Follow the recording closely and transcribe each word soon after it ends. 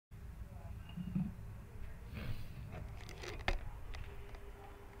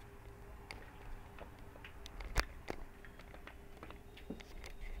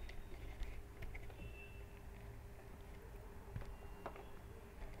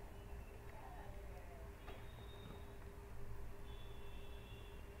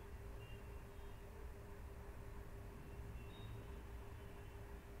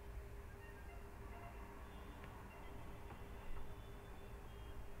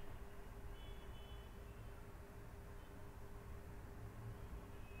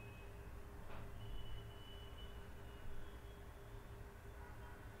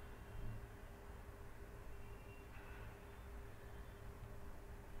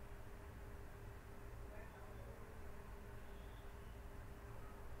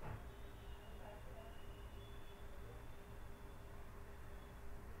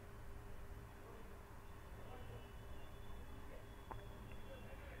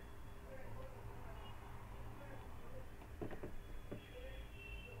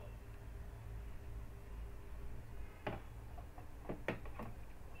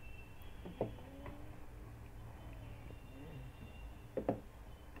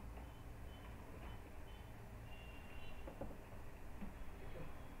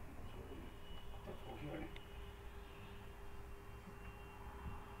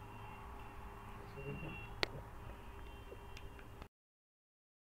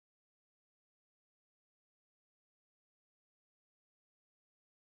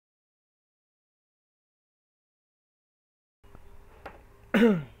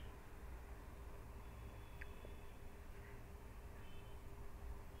Hello,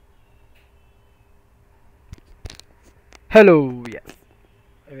 yes.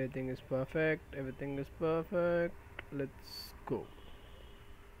 Everything is perfect. Everything is perfect. Let's go.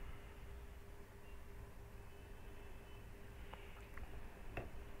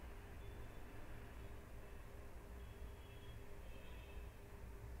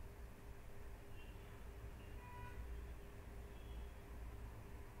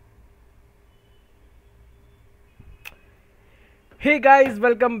 Hey guys,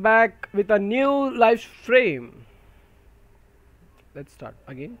 welcome back with a new live stream. Let's start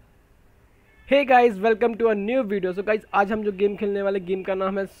again. Hey guys, welcome to a new video. So guys, आज हम जो game खेलने वाले game का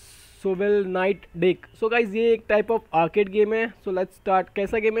नाम है shovel night deck. So guys, ये एक टाइप ऑफ आर्केड गेम है. So let's start.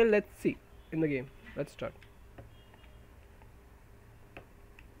 कैसा गेम है? Let's see in the game. Let's start.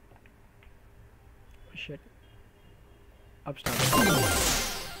 Shit. अब start.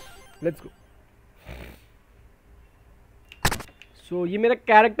 Let's go. So ये मेरा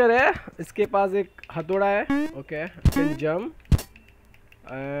कैरेक्टर है. इसके पास एक हथौड़ा है. Okay. I can jump.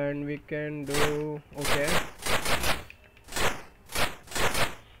 And we can do okay.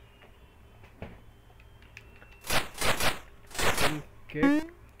 Kick.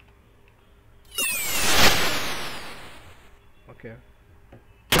 Okay.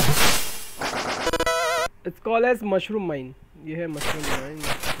 It's called as mushroom mine. ये है mushroom mine.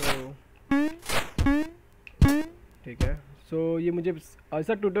 So ठीक है. So ये मुझे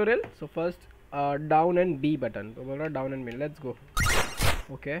ऐसा tutorial. So first down and B button. तो बोला down and B. Let's go.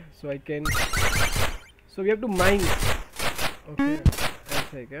 Okay, so I can. So we have to mine. Okay,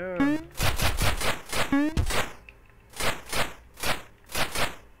 ऐसे क्या?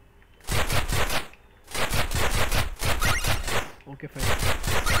 Okay, fine.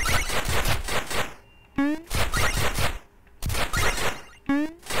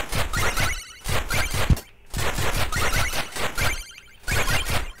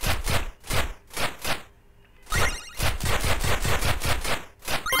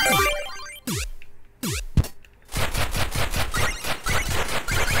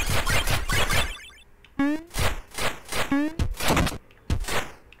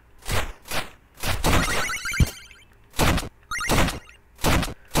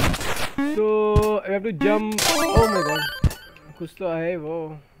 So I have to jump. Oh my god, कुछ तो है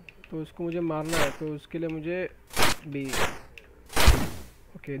वो, तो उसको मुझे मारना है, तो उसके लिए मुझे भी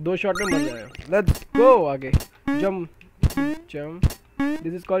ओके 2 शॉट में मर जाएगा. लेट्स गो आगे. Jump jump.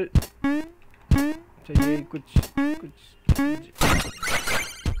 This is called. चाहिए कुछ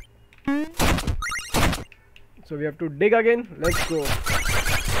so we have to dig again. Let's go.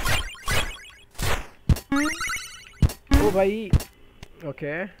 ओ भाई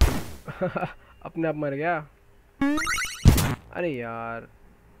ओके. अपने आप मर गया. अरे यार.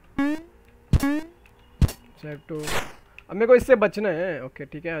 तो अब मेरे को इससे बचना है. ओके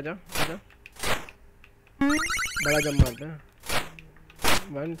ठीक है, आजा आजा. बड़ा जंप मारते हैं.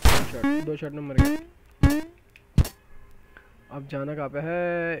 1 शॉट 2 शॉट में मर गया. अब जाना कहाँ पे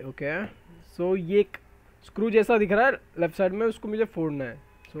है? ओके. सो ये एक स्क्रू जैसा दिख रहा है लेफ्ट साइड में, उसको मुझे फोड़ना है.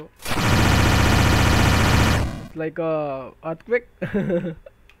 So like a earthquake.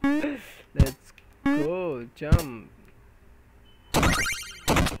 Let's go, jump.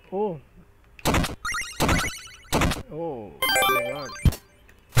 Oh my god.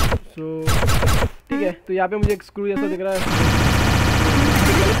 So ठीक है, तो यहाँ पे मुझे एक स्क्रू जैसा दिख रहा है.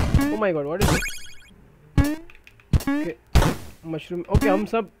 Oh my god, what is it? Okay, mushroom. Okay हम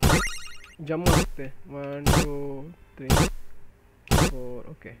सब जंप कर सकते हैं. 1 2 3 4.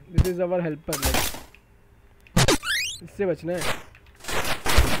 Okay this is our helper. इससे बचना है.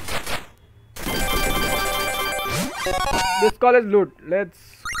 This call is loot. Let's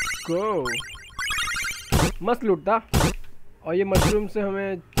go. मस्त लूट था. और ये मशरूम से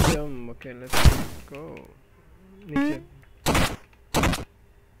हमें जम. Okay let's go. नीचे.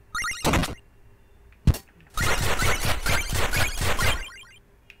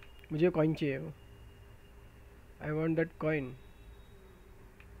 मुझे कॉइन चाहिए. वो I want that coin.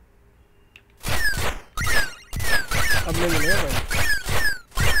 अब नहीं मिलेगा coin.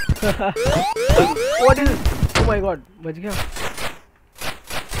 What is it? Oh my god, बच गया.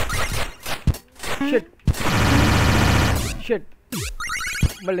 Shit. Shit.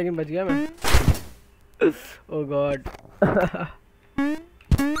 बट लेकिन बच गया मैं. Oh god.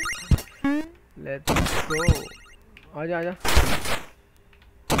 Let's go. आजा आजा.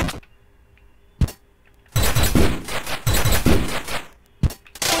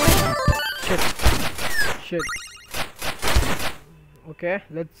 Shit. Shit. Okay,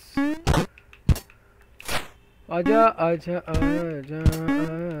 let's. आजा आजा आजा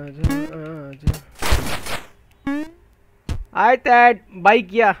आजा आजा। I that buy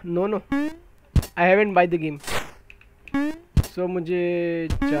किया? No no, I haven't buy the game. So मुझे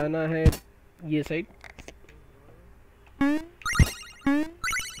जाना है ये साइड।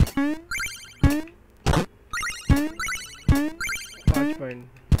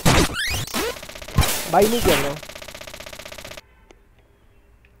 बाई नहीं कर रहा हूँ।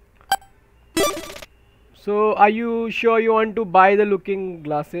 So are you sure you want to buy the looking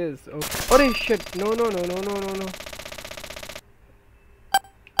glasses? Okay. अरे shit, no no no no no no no.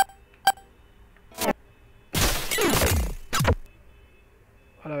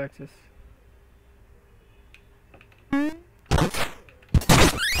 Allow access.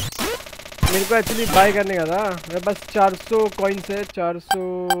 मेरे को एक्चुअली बाय करने का था। मेरे पास 400 कॉइन्स है। 400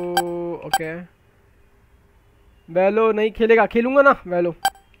 ओके। वैलो नहीं खेलेगा? खेलूंगा ना वैलो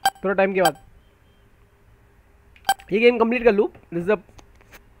थोड़ा टाइम के बाद। ये गेम कंप्लीट कर लूँ। This is a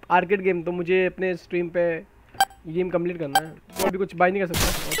arcade game, तो मुझे अपने स्ट्रीम पे ये गेम कंप्लीट करना है। तो अभी कुछ बाय नहीं कर सकता।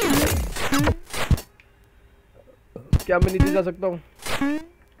 क्या मैं नीचे जा सकता हूँ?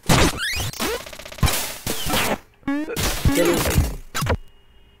 चलो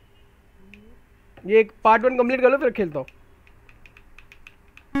ये एक पार्ट 1 कंप्लीट कर लो, फिर खेलता हूँ।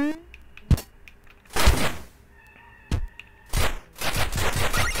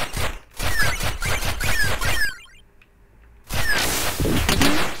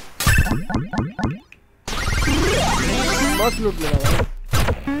 बस लूट लेगा भाई।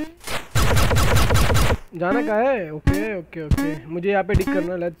 जाना कहाँ है? ओके ओके ओके, मुझे यहाँ पे डिक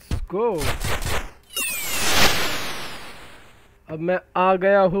करना। Let's go. अब मैं आ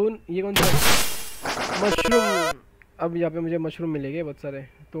गया हूँ। ये कौन सा मशरूम? अब यहाँ पे मुझे मशरूम मिलेंगे बहुत सारे,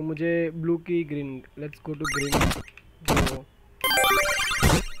 तो मुझे ब्लू की green. Let's go to green.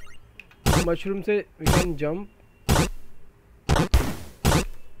 तो मशरूम से वी कैन जंप।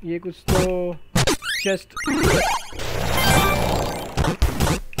 ये कुछ तो chest.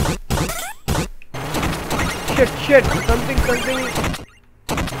 Shit shit, something something.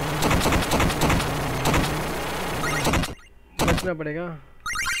 बचना पड़ेगा।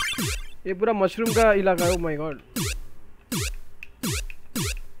 ये पूरा मशरूम का इलाका है। Oh my God.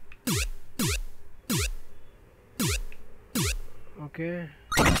 ओके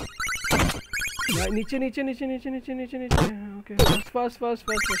नीचे नीचे नीचे नीचे नीचे नीचे नीचे। Okay fast fast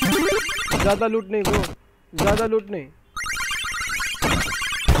fast. ज़्यादा लूट नहीं ब्रो, ज़्यादा लूट नहीं।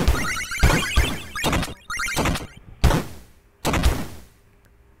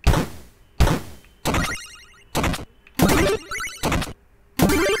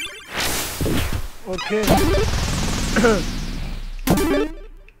 ओके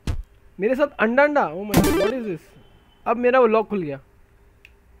मेरे साथ अंडा अंडा। Oh my God, what is this? अब मेरा वो लॉक खुल गया।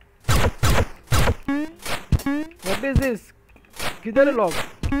 What is this? किधर है लॉक?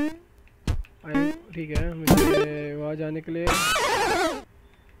 ठीक है, मुझे वहाँ जाने के लिए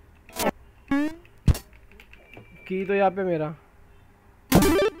की तो यहाँ पे मेरा।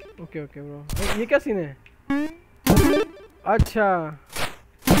 ओके ओके ब्रो, ये क्या सीन है? अच्छा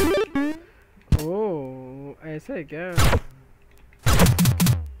ओह ऐसा है क्या?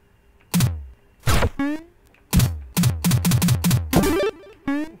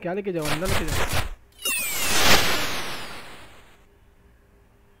 क्या लेके जाओ? अंदर लेके जाओ।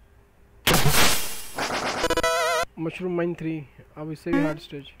 Mushroom mine 3। अब इससे भी hard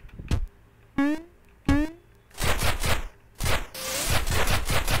stage.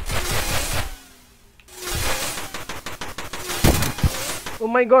 Oh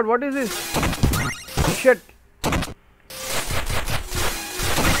my god, what is this? Shit.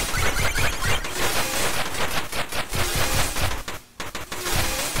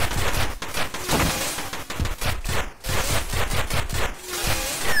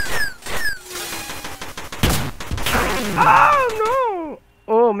 Ah no!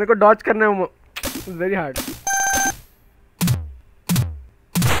 Oh, मेरे को डॉज करना है। Very hard.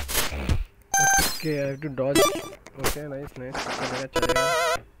 Okay, I have to dodge. Okay, nice nice. चलेगा चलेगा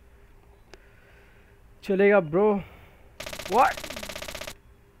चलेगा ब्रो। What?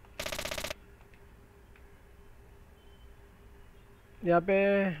 यहाँ पे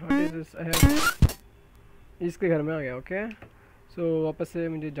what is this? I have इसके घर में आ गया। ओके सो वापस से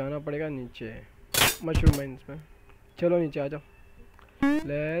मुझे जाना पड़ेगा नीचे मशरूम माइंस में। चलो नीचे आ जाओ।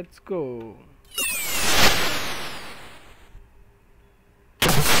 Let's go.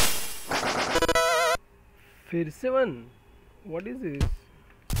 फिर से 1। What is this?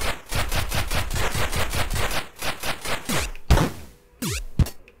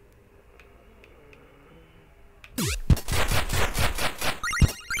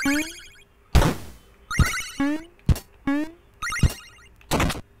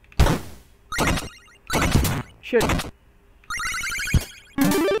 शिट,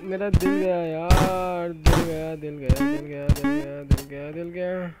 मेरा दिल गया यार, दिल गया दिल गया दिल गया दिल गया दिल गया दिल गया।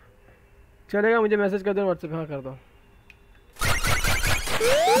 चलेगा, मुझे मैसेज कर दो व्हाट्सएप। हाँ कर दो।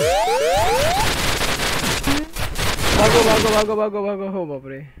 भागो भागो भागो भागो भागो। हो बाप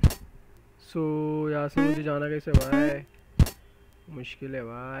रे। सो यहाँ से मुझे जाना कैसे भाई? मुश्किल है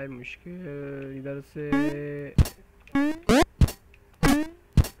भाई, मुश्किल। इधर से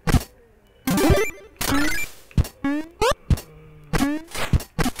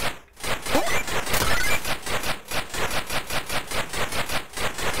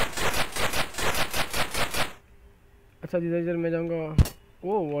अच्छा, जिधर जिधर मैं जाऊँगा।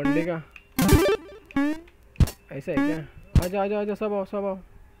 वो वनडे का ऐसा है क्या? आजा आजा आजा, सब आओ सब आओ।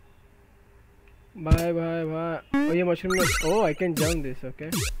 Bye bye bye. और ये मशरूम में, ओह I can jump this, okay.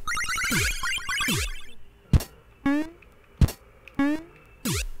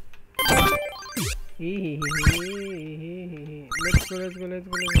 Let's go let's go let's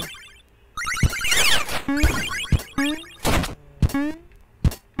go let's go.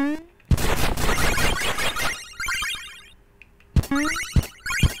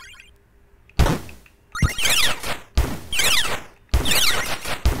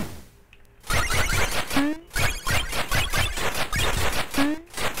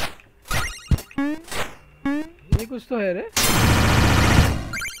 ये कुछ तो है रे।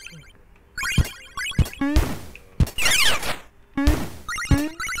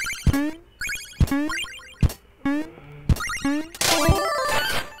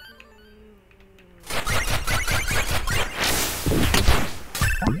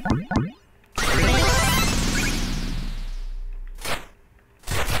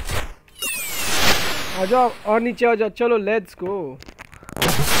 आ जाओ और नीचे आ जाओ। चलो लेट्स गो।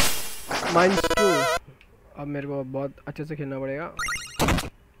 माइनस 2। अब मेरे को बहुत अच्छे से खेलना पड़ेगा।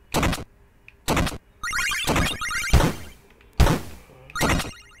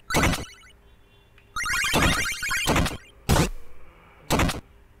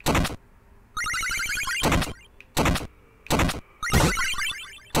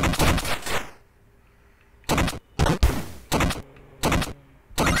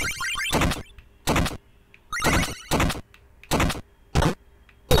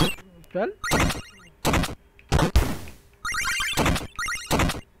 चल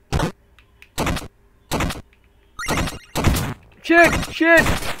shit shit,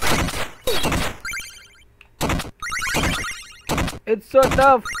 it's so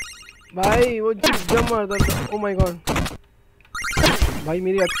tough भाई। वो जंप मारता था। ओ माय गॉड भाई,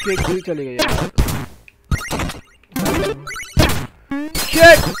 मेरी अच्छी एक दिल चली गई यार।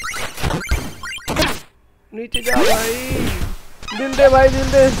 शिट, नीचे जा भाई। दिल दे भाई,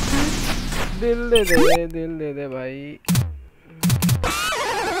 दिल दे, दिल दे दे, दिल दे दे भाई।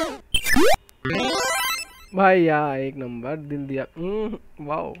 भाई यार एक नंबर दिल दिया।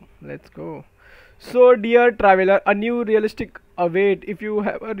 Wow, let's go. So dear traveller, a new realistic await if you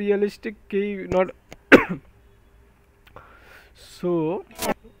have a realistic की नॉट। सो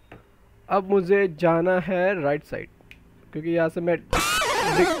अब मुझे जाना है राइट साइड, क्योंकि यहाँ से मैं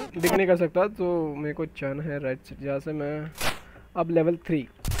दिख नहीं कर सकता, तो मेरे को जाना है राइट साइड, जहाँ से मैं अब level 3।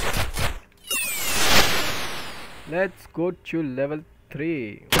 Let's go two level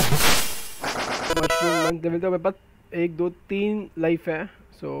 3। Mushroom level तो मेरे पास 1 2 3 लाइफ है।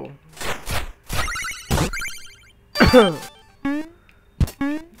 सो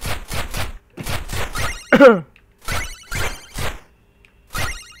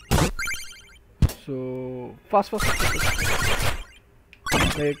सो फास्ट फास्ट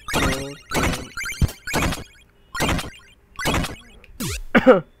 1 2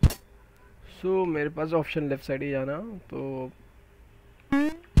 3। सो मेरे पास ऑप्शन लेफ्ट साइड ही जाना, तो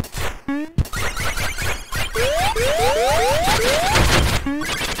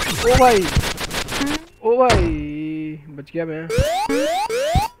ओ भाई, ओ भाई बच गया मैं।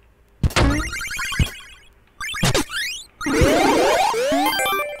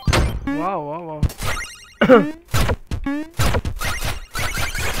 वाह वाह वाह।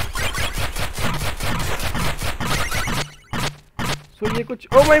 सो ये कुछ,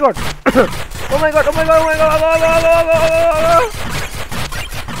 oh my God, oh my God, oh my God, oh my God.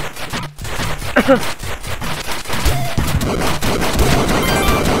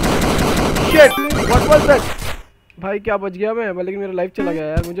 Shit, what was that? भाई क्या बच गया मैं, लेकिन मेरा लाइफ चला गया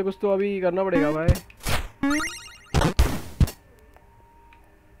यार। मुझे कुछ तो अभी करना पड़ेगा भाई।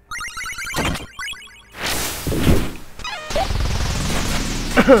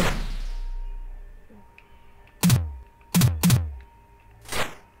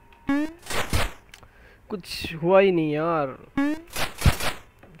 कुछ हुआ ही नहीं यार।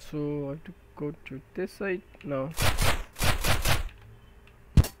 सो go to this side now.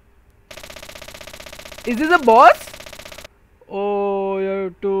 Is this a boss? Oh, you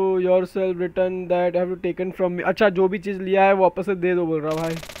have to yourself return that I have taken from me. अच्छा जो भी चीज़ लिया है वापस से दे दो बोल रहा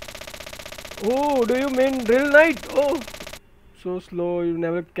भाई. Oh, do you mean drill knight? Oh, so slow you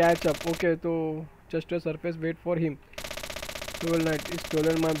never catch up. Okay, तो just a surface wait for him. Drill knight is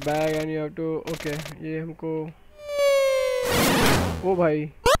stolen my bag and you have to. Okay, ये हमको. ओ भाई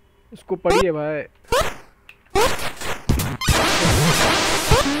इसको पढ़ी है भाई.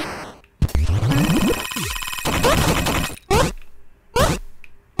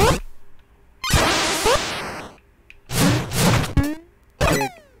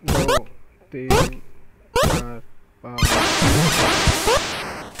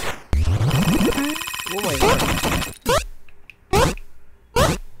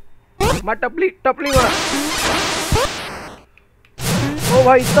 मार टपली टपली मार. ओ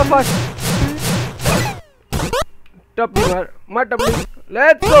भाई इतना फास्ट. टपली मार टपली.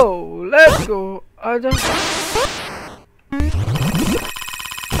 लेट्स गो आजा.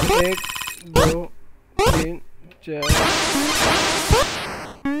 1 2 3 4.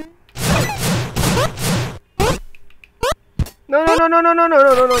 No.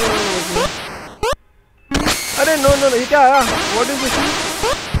 अरे नो ये क्या है?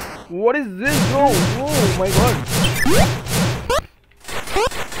 What is this bro? Oh my god.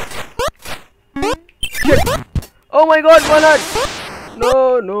 Shit. Oh my god, one heart. No.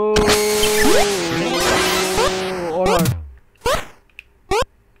 All heart.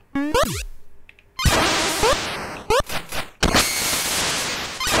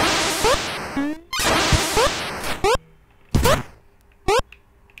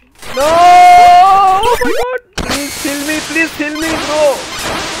 No! Oh my god! Please heal me, bro.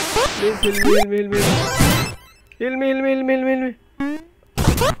 Please heal me. Heal me.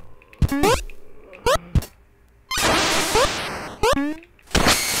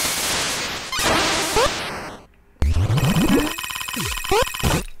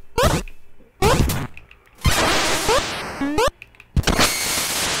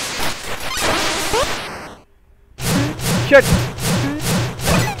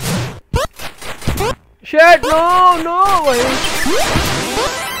 Shit, no भाई.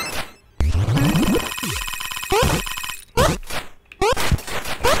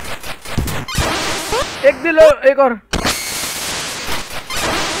 एक दिल और एक और.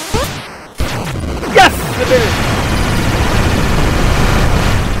 Yes!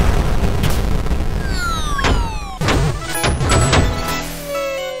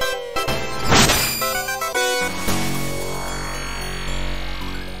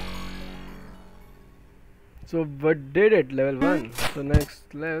 So what did it? Level 1. So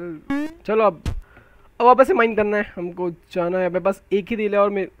next level. चलो अब वापस से माइन करना है हमको. जाना है. मेरे पास एक ही दिल है और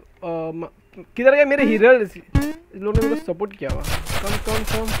मैं किधर गए मेरे हीरो? इस लोगों ने मेरे को सपोर्ट किया हुआ.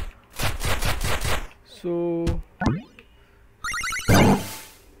 कम. So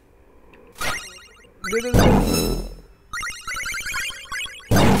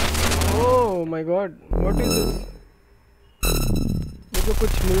oh my god, what is this? मुझे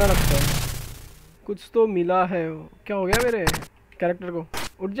कुछ मिला लगता है. कुछ तो मिला है. क्या हो गया मेरे कैरेक्टर को?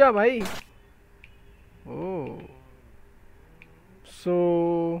 उठ जा भाई. ओह सो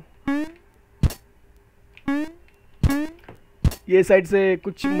ये साइड से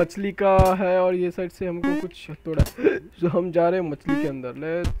कुछ मछली का है और ये साइड से हमको कुछ थोड़ा. सो हम जा रहे हैं मछली के अंदर.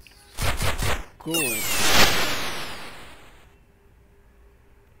 Let's go.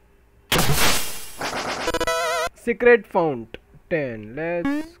 Secret fountain.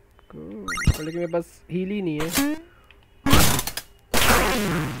 Let's go. लेकिन मेरे पास हील ही नहीं है.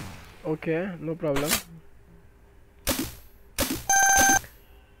 Okay no problem.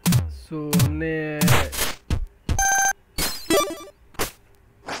 सो हमने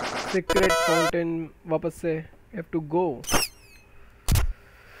सीक्रेट फाउंटेन वापस से हैव टू गो.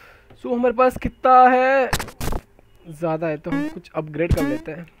 सो हमारे पास कितना है? ज़्यादा है तो हम कुछ अपग्रेड कर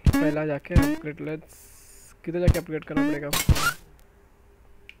लेते हैं. पहला जाके अपग्रेड. लेट्स किधर जाके अपग्रेड करना पड़ेगा?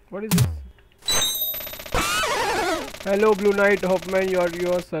 What is this? Hello Blue Knight, Hoffman,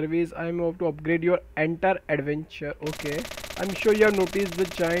 your service. I am about to upgrade your entire adventure. Okay, I'm sure you have noticed the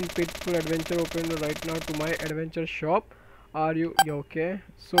giant pitfall adventure open right now to my adventure shop. Are you okay?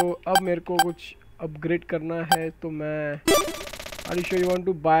 So अब मेरे को कुछ upgrade करना है तो मैं. Are you sure you want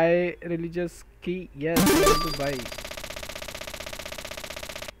to buy religious key? Yes, I want to buy.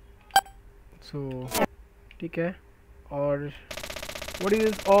 So ठीक है. और what is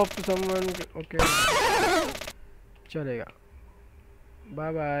this off to someone? Okay. चलेगा.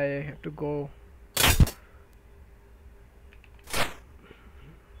 Bye bye. Have to go.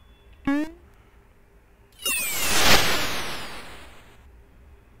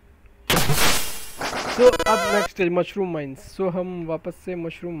 सो अब नेक्स्ट है मशरूम माइंस। सो हम वापस से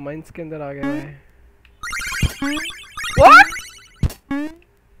मशरूम माइंस के अंदर आ गए हैं। What?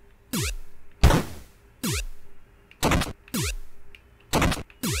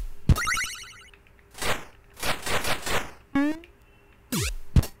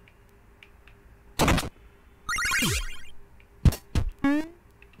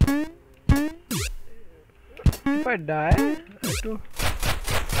 If I die, I have to.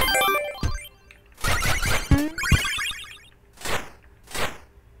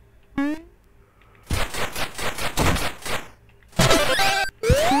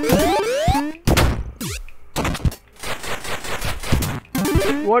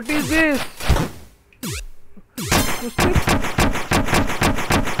 What is this?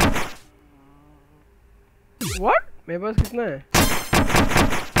 What? मेरे पास कितना है?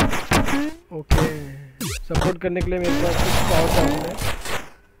 ओके सपोर्ट करने के लिए मेरे पास कुछ पावर चाहिए है।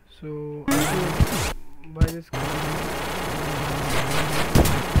 सो बाय दिस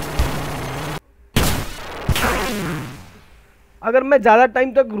अगर मैं ज़्यादा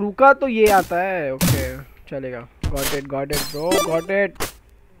टाइम तक रुका तो ये आता है। ओके चलेगा। Got it bro, got it.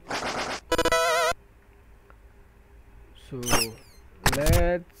 So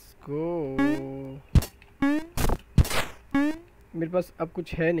let's go. मेरे पास अब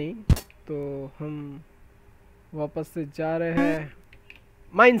कुछ है नहीं तो हम वापस से जा रहे हैं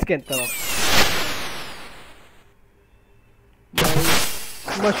माइंस के तरफ।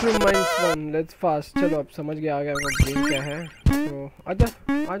 Mushroom mines 1 let's fast. चलो अब समझ गया आ गया मेरा गेम क्या है। तो आजा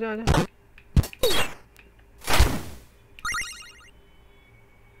आजा आजा।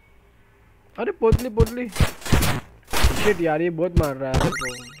 अरे पोतली पोतली शिट यार, ये बहुत मार रहा है मेरे को।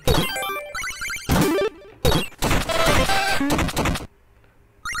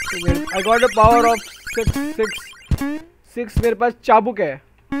 I got a power of 6 मेरे पास चाबुक है।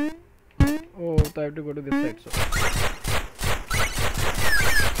 Oh, so I have to go to this side. So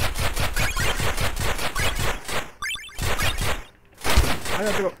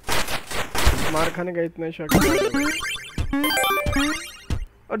आजा देखो, मार खाने का इतना शौक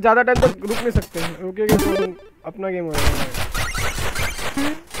और ज़्यादा टाइम तक रुक नहीं सकते हैं। रुकेंगे तो अपना गेम हो जाएगा।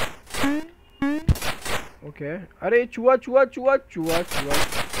 ओके अरे चूहा चूहा चूहा चूहा चूहा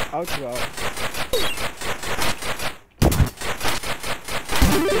आओ चूहा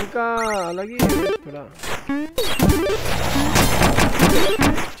इनका अलग ही है थोड़ा।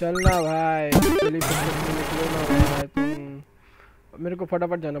 चलना भाई, चलिए निकलो ना भाई तुम। मेरे को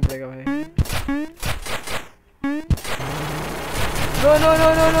फटाफट जाना पड़ेगा भाई। No no no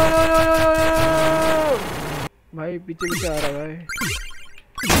no no no no no no भाई, पीछे पीछे आ रहा भाई।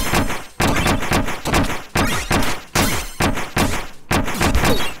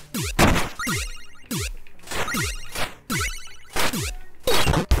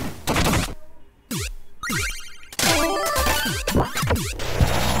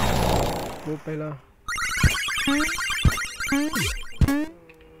 वो पहला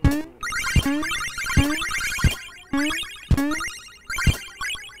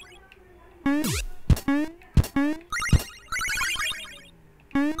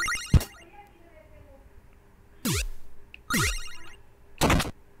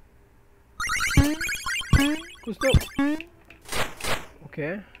कुछ तो ओके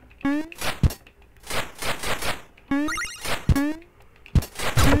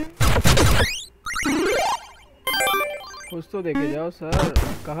कुछ तो देखे जाओ सर,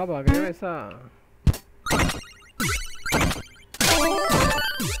 कहाँ भाग रहे हो ऐसा?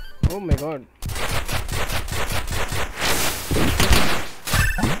 ओह माय गॉड,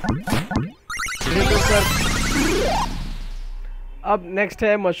 अब नेक्स्ट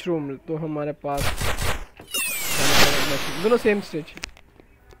है मशरूम। तो हमारे पास दोनों same stage.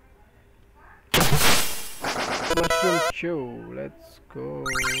 Mushroom show, let's go.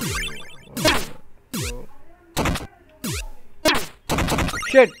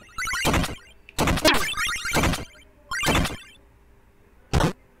 Shit,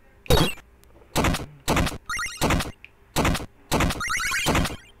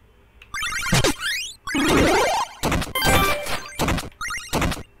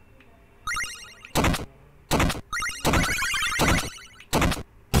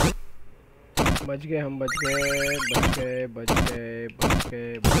 बच गए हम, बच गए बच गए बच गए बच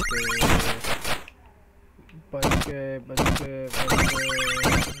गए बच गए बच गए बच गए बच गए।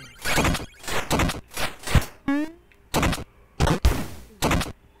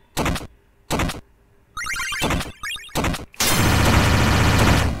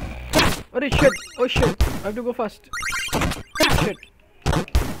 अरे shit, oh shit, I have to go fast. Shit,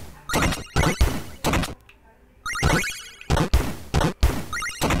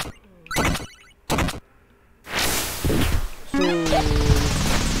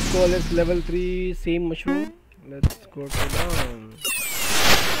 Call is level 3, same mushroom. Let's go to down.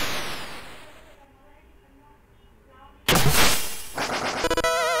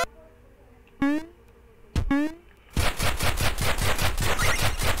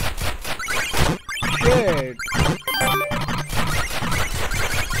 Shit.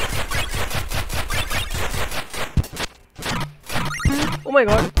 Oh my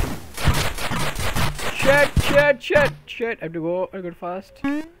god. Shit. I have to go fast.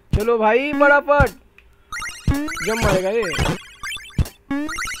 चलो भाई फटाफट. जम मारेगा ये.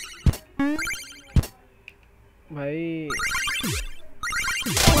 भाई.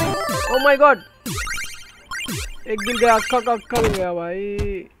 Oh my god. एक दिल गया, अक्खा का अक्खा गया भाई.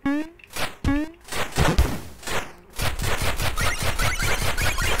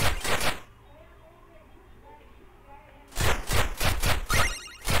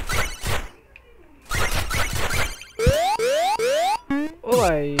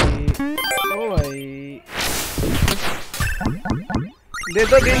 दे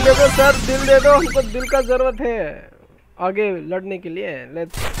दो दिल, दे दो सर, दिल दे दो, हमको दिल का जरूरत है आगे लड़ने के लिए.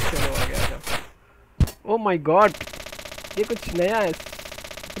 लेट्स चलो आगे आ जाओ. ओ माय गॉड, ये कुछ नया है.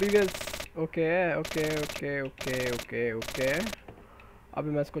 प्रीवियस. ओके. अभी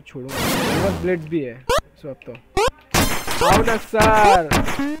मैं इसको छोड़ूंगा. मेरे पास ब्लेड भी है. सो अब तो आओ ना सर.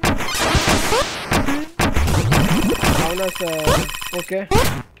 ओके,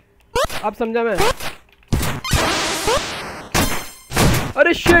 अब समझा मैं.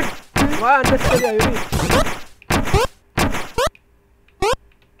 अरे शिट, वाह अंदर चले गया ये.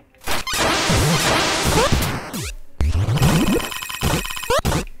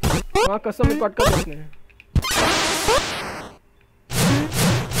 वहाँ कसम में कट कर देखने.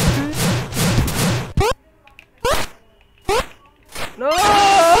 नो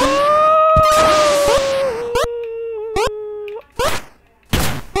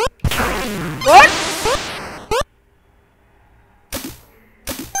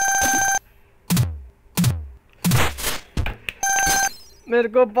मेरे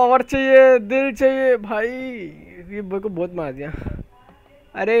को पावर चाहिए, दिल चाहिए भाई. ये मेरे को बहुत मार दिया.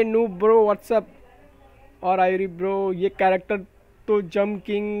 अरे नू ब्रो, व्हाट्सअप. और iORi ब्रो, ये कैरेक्टर तो जम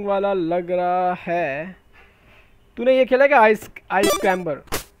किंग वाला लग रहा है. तूने ये खेला क्या? आइस क्रैम्बर.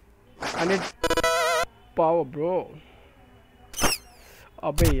 Power bro.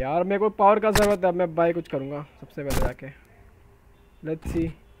 अबे यार मेरे को पावर का जरूरत है. मैं बाय कुछ करूँगा सबसे पहले जाके. Let's see.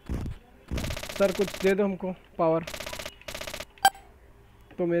 सर कुछ दे दो हमको पावर.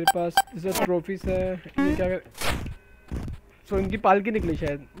 तो मेरे पास जैसे ट्रॉफीज है. ये क्या कर... सो इनकी पालकी निकली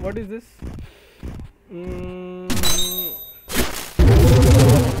शायद. What is this?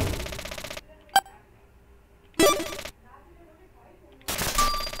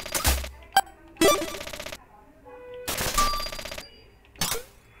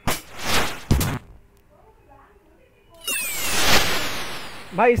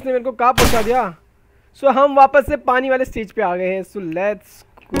 भाई इसने मेरे को कहाँ पहुंचा दिया. सो हम वापस से पानी वाले स्टेज पे आ गए हैं. सो लेट्स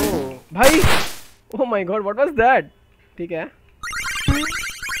गो भाई. Oh my God, what was that. ठीक है,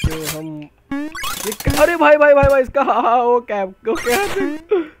 तो हम अरे भाई इसका वो कैप को क्या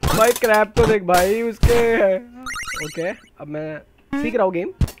भाई. क्रैप तो देख भाई उसके. ओके, अब मैं सीख रहा हूँ गेम.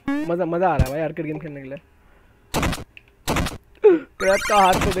 मजा आ रहा है भाई आर्केड गेम खेलने के लिए. क्रैप का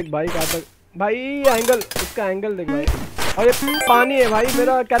हाथ तो देख भाई कहाँ तक. भाई एंगल, उसका एंगल देख भाई. और ये पानी है भाई.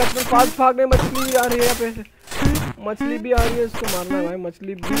 मेरा कैरेक्टर फास्ट भागने. मछली भी आ रही है यहाँ पे. मछली भी आ रही है, इसको मारना है भाई.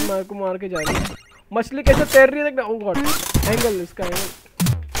 मछली भी मार के जा रही है. मछली कैसे तैर रही है देखना. ओह गॉड, एंगल, इसका एंगल.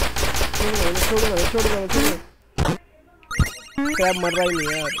 छोड़. क्रैब मर रहा ही नहीं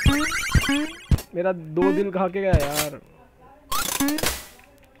यार. मेरा 2 दिल खा के गया यार.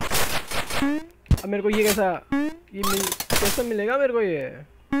 अब मेरे को ये कैसा मिलेगा मेरे को ये.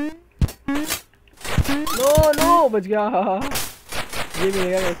 नो बच गया. ये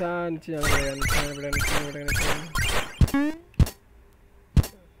मिलेगा कैसा. नीचे जाना पड़ेगा. नीचे.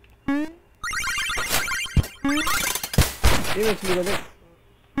 ये मछली को देख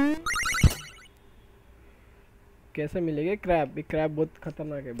कैसे मिलेगा. क्रैब बहुत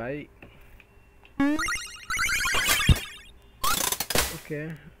खतरनाक है भाई. ओके,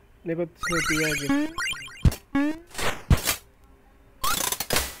 मेरे को दिया है.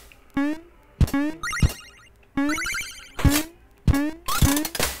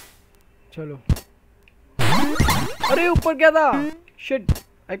 चलो. अरे ऊपर क्या था. Shit,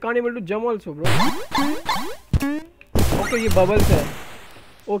 I can't able to jump also bro. Okay, ये बबल्स है.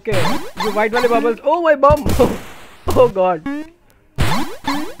 ओके, ये वाइट वाले bubbles. Oh my bomb. Oh God.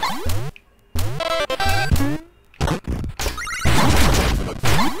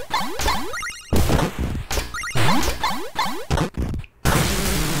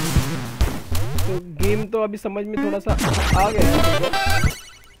 तो अभी समझ में थोड़ा सा आ गया है।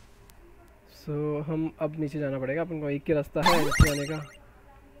 सो हम अब नीचे जाना पड़ेगा, अपन को एक ही रास्ता है नीचे जाने का।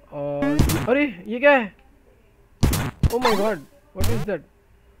 और अरे ये क्या है? Oh my God, what is that?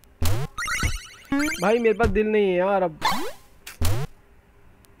 भाई मेरे पास दिल नहीं है यार अब।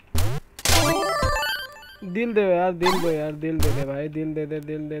 दिल दे यार, दिल दो यार, दिल दे दे भाई, दिल दे दे,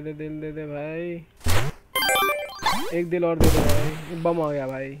 दिल दे दे, दिल दे दे भाई। एक दिल और दे दे भाई। बम आ गया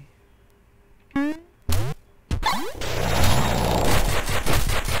भाई।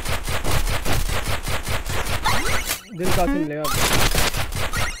 दिल कहाँ से मिलेगा?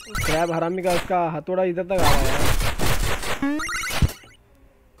 क्रैब हरामी का उसका हथौड़ा इधर तक आ रहा है।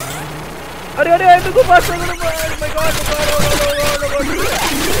 अरे अरे तो को पास माय गॉड,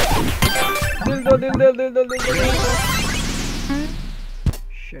 दिल दो, दिल दो, दिल दो, दिल दो।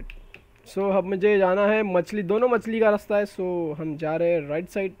 शिट। सो अब मुझे जाना है मछली, दोनों मछली का रास्ता है। सो हम जा रहे हैं राइट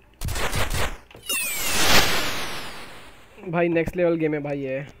साइड। भाई नेक्स्ट लेवल गेम है भाई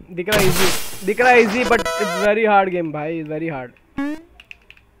ये। दिख रहा है इजी, दिख रहा है easy, but it's very hard game भाई, इट्स वेरी हार्ड।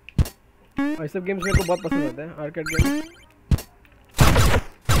 और सब गेम्स मेरे को बहुत पसंद आते हैं, आर्केड गेम।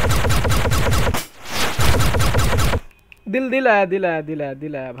 दिल दिल आया, दिल आया, दिल आया,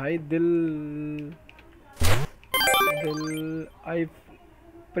 दिल आया भाई, दिल दिल। आई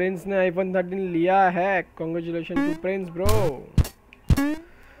प्रिंस ने आईफोन 13 लिया है। Congratulation to Prince bro.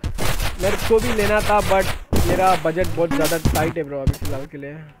 मेरे को भी लेना था बट मेरा बजट बहुत ज़्यादा टाइट है ब्रो अभी फिलहाल के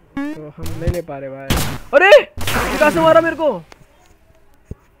लिए, तो हम नहीं ले पा रहे भाई। अरे कहाँ से मारा मेरे को?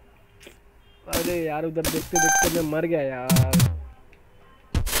 अरे यार उधर देखते देखते मैं मर गया यार।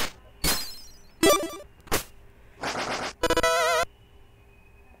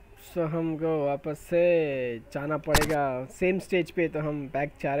 सो हमको वापस से जाना पड़ेगा सेम स्टेज पे, तो हम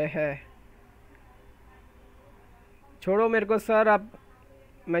बैक जा रहे हैं। छोड़ो मेरे को सर, आप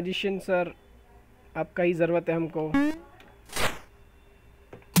मैजिशियन सर, आपका ही ज़रूरत है हमको।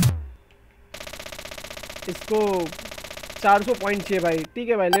 इसको 400 पॉइंट चाहिए भाई। ठीक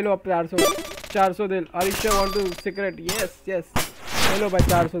है भाई, ले लो आप 400 दिल। Are you sure want to secret? Yes yes, ले लो भाई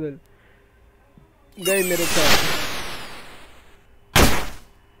 400 दिल गए मेरे साथ।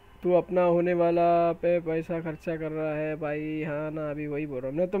 तू अपना होने वाला पे पैसा खर्चा कर रहा है भाई। हाँ ना, अभी वही बोल रहा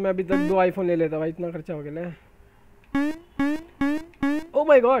हूँ। नहीं तो मैं अभी तक 2 आईफोन ले लेता भाई, इतना खर्चा हो गया। ओ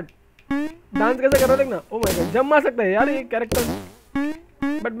माय गॉड, डांस कैसे कर रहा है देखना। ओ माय गॉड, जंप मार सकता है यार ये कैरेक्टर,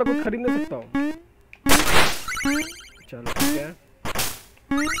 बट मैं कुछ खरीद नहीं सकता हूँ। चलो ठीक है।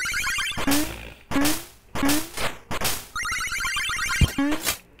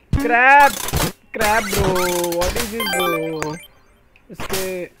 Crab, crab bro, what is this bro?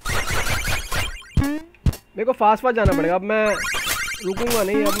 इसके मेरे को फास्ट जाना पड़ेगा। अब मैं रुकूंगा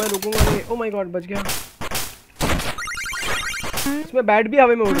नहीं, अब मैं रुकूंगा नहीं। ओ माय गॉड, बच गया। इसमें बैट भी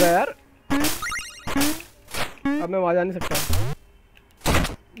हवा में उड़ रहा है यार। अब मैं वहाँ जा नहीं सकता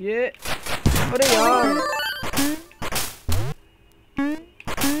ये। अरे यार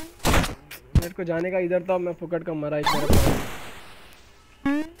मेरे को जाने का इधर था, मैं फुकट का मरा इधर।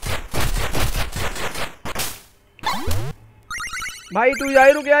 भाई तू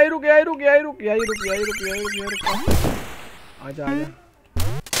यही रुक, यही रुक, यही रुक, यही रुक, यही रुक, यही रुक, यही रुक, यही रुक। आजा आजा,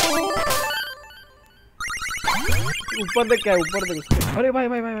 ऊपर देख, क्या है ऊपर देख उसके। अरे भाई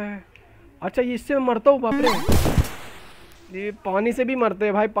भाई भाई भाई, अच्छा ये इससे मैं मरता हूँ? बाप रे, ये पानी से भी मरते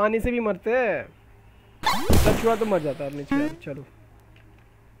हैं भाई, पानी से भी मरते हैं। टच हुआ तो मर जाता है नीचे यार। चलो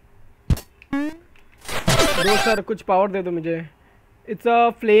दो सर, कुछ पावर दे दो मुझे। इट्स अ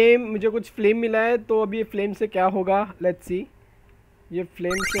फ्लेम, मुझे कुछ फ्लेम मिला है, तो अब ये फ्लेम से क्या होगा, लेट्स सी। ये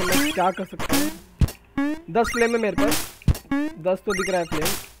फ्लेम से मैं क्या कर सकता हूँ? 10 फ्लेम है मेरे पास, 10 तो दिख रहा है फ्लेम।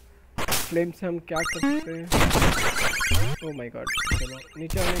 फ्लेम से हम क्या कर सकते हैं? ओह माय गॉड, चलो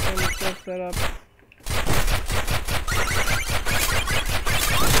नीचे नीचे नीचे सर आप।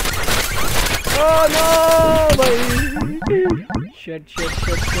 ओह नो भाई, shit shit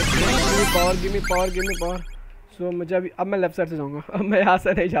shit shit, give me power, give me power, give me power. सो मुझे अभी, अब मैं लेफ्ट साइड से जाऊंगा। अब मैं यहाँ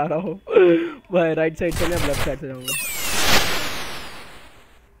से नहीं जा रहा हूँ भाई, राइट साइड से नहीं, अब लेफ्ट साइड से जाऊंगा।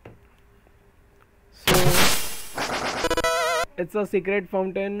 इट्स अ सीक्रेट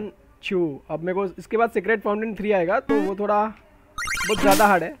फाउंटेन चू। अब मेरे को इसके बाद सीक्रेट फाउंटेन 3 आएगा, तो वो थोड़ा बहुत ज़्यादा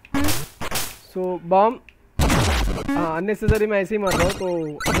हार्ड है। सो बॉम, हाँ अननेसेसरी मैं ऐसे ही मार रहा हूँ,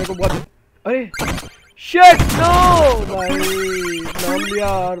 तो मेरे को बहुत। अरे शिट नो भाई, नाम लिया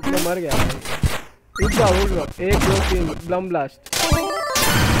और मैं मर गया भाई। रुक जाओ रुक जाओ, 1 2 3 ब्लम ब्लास्ट।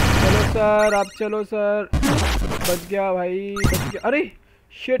 चलो सर, आप चलो सर, बच गया भाई, बच गया। अरे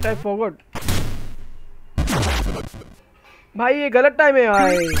शिट, आई फॉरगॉट भाई, ये गलत टाइम है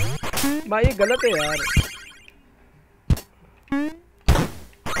भाई, ये गलत है यार।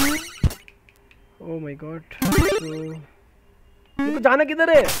 Oh my God. तो मेरे को जाना किधर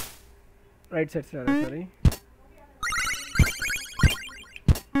है? राइट साइड से जाना है, सॉरी।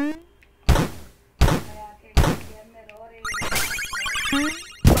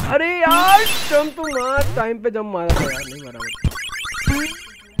 अरे यार जंप तो मार, टाइम पे जंप मारा था यार, नहीं मारा मैं।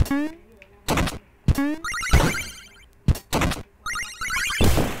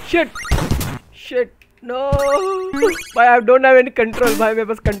 शिट शिट नो भाई, I don't have any control भाई, मेरे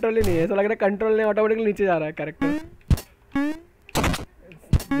पास कंट्रोल ही नहीं है। ऐसा लग रहा है कंट्रोल नहीं, ऑटोमेटिकली नीचे जा रहा है कैरेक्टर।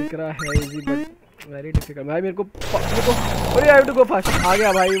 दिख रहा है इजी बट वेरी डिफिकल्ट भाई। मेरे को अरे I have to go fast. आ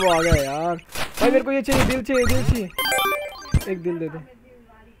गया भाई, वो आ गया यार। भाई मेरे को ये चाहिए, दिल चाहिए, दिल चाहिए। एक दिल दे दे।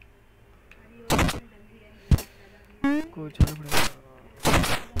 को चलो पड़ेगा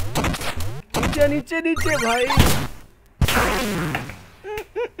नीचे नीचे नीचे भाई।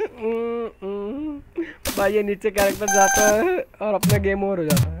 भाई ये नीचे कैरेक्टर जाता है और अपना गेम ओवर हो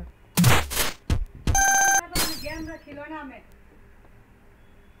जाता है।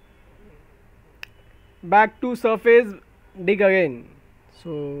 Back to surface, dig again.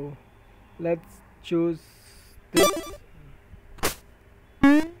 So let's choose this.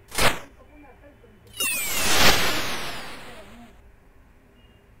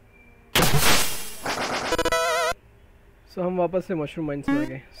 So हम वापस से मशरूम माइंस में आ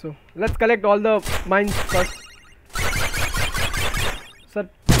गए। So let's collect all the mines first. Sir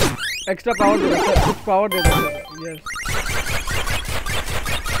extra power दे दो सर, कुछ पावर दे दो सर। यस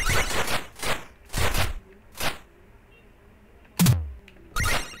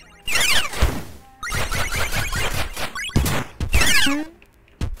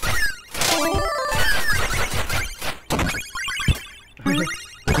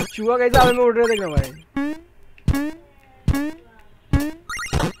चूहा कैसे हवा में उड़ रहे थे क्या भाई?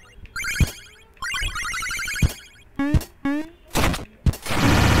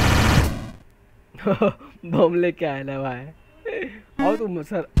 बम लेके आए ना भाई। आओ तुम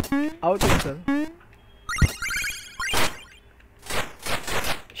सर, आओ तुम सर।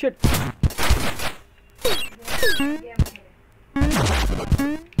 शिट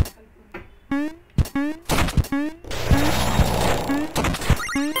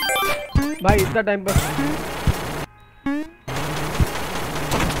भाई, इतना टाइम पर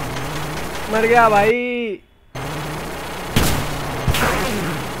मर गया भाई।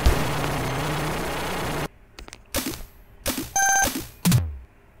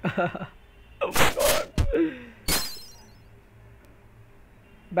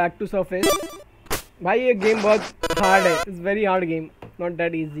 बैक टू सरफेस भाई। ये गेम बहुत हार्ड है, it's very hard game, not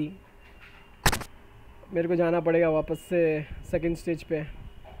that easy. मेरे को जाना पड़ेगा वापस से सेकंड स्टेज पे।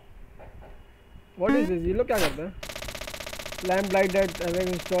 What is this? ये लोग क्या करते हैं? Lamp light that having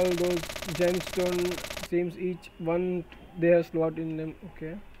install those gemstone seems each one they have slot in them.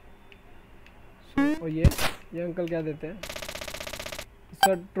 Okay so, और ये अंकल क्या देते हैं?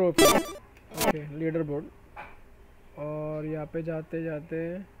 Sir trophy, okay leader board. और यहाँ पे जाते जाते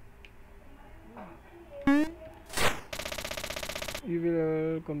you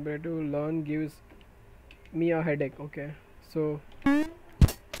will comparative learn gives me a headache. okay so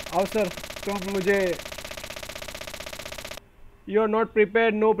आओ सर, तुम मुझे you are not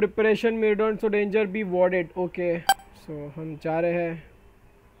prepared, no preparation made on so danger be warded. okay so हम जा रहे हैं।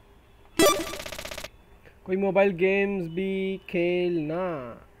 कोई मोबाइल गेम्स भी खेलना?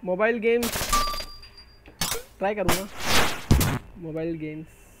 मोबाइल गेम्स ट्राई करूँगा। मोबाइल गेम्स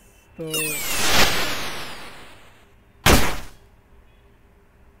तो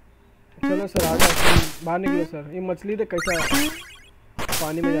चलो सर, आ जाओ, बाहर निकलो सर। ये मछली तो कैसा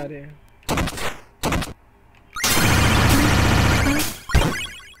पानी में जा रहे हैं।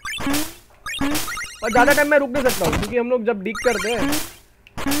 और ज़्यादा टाइम मैं रुक नहीं सकता हूँ, क्योंकि हम लोग जब डिग करते हैं तो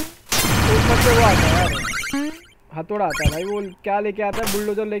ऊपर से वो आता है यार, हथौड़ा आता है भाई। वो क्या लेके आता है?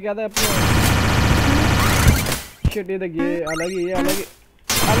 बुलडोजर लेके आता है अपने। शिट, ये देख, ये अलग ही, ये अलग ही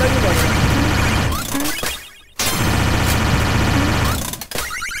बढ़ रहा है।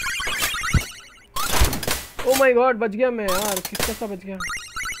 ओ माय गॉड, बच गया मैं यार। किसका सा बच गया?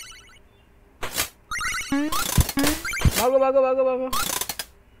 भागो भागो भागो भागो।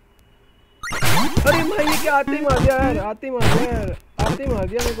 अरे भाई ये क्या, आते ही मार दिया यार, आते ही मार दिया यार, आते ही मार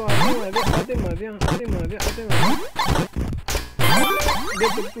दिया मेरे को, आते ही मार दिया, आते ही मार दिया, आते ही मार दिया, आते ही मार दिया।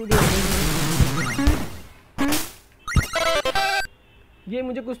 ये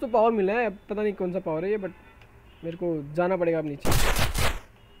मुझे कुछ तो पावर मिला है, पता नहीं कौन सा पावर है ये, बट मेरे को जाना पड़ेगा अब नीचे।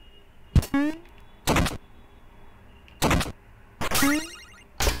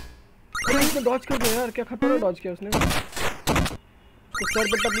 उसने डॉज कर दिया यार, क्या खतरनाक डॉज किया उसने। तो सर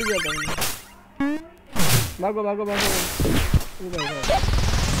पे टपली गया था। भागो भागो भागो।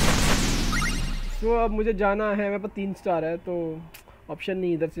 सो अब मुझे जाना है, मेरे पास 3 स्टार है तो ऑप्शन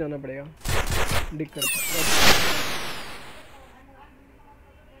नहीं, इधर से जाना पड़ेगा डिक कर।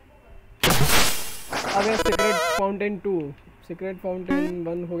 अब है सीक्रेट फाउंटेन 2, सीक्रेट फाउंटेन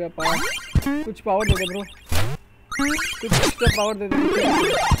 1 हो गया पास। कुछ पावर दे दे ब्रो, कुछ extra power they they.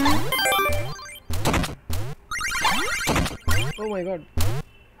 Oh my God,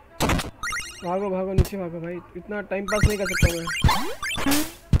 भागो भागो नीचे भागो भाई, इतना टाइम पास नहीं कर सकता मैं,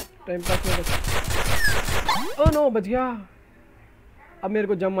 टाइम पास नहीं कर सकता। ओह नो, बच गया। अब मेरे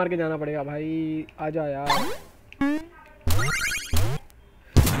को जंप मार के जाना पड़ेगा भाई, आजा यार।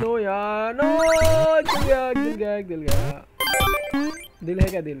 नो यार, नो, दिल गया, दिल गया, दिल गया। दिल है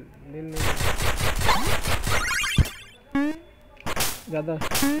क्या? दिल दिल नहीं, ज़्यादा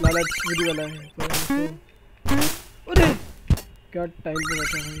लालच बुरी वाला है तो। अरे क्या टाइम पे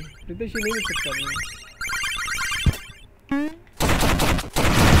बचा भाई, रितेश नहीं मिल सकता भाई।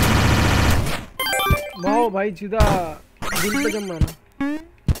 वाओ भाई, सीधा दिल पे जम मारा,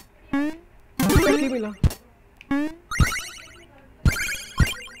 क्या मिला?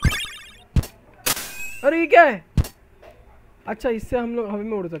 अरे ये क्या है? अच्छा, इससे हम लोग हवा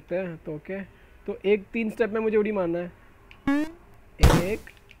में उड़ सकते हैं तो ओके। तो 3 स्टेप में मुझे उड़ी मारना है। एक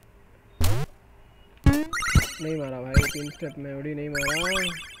नहीं मारा भाई, 3 स्टेप में उड़ी नहीं मारा।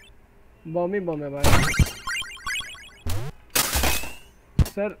 बॉम ही बॉम है भाई।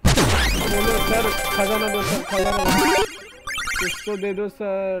 सर बोलो सर, खजाना दो सर, खजाना दो, इसको दे दो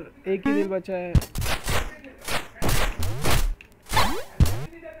सर, एक ही दिल बचा है।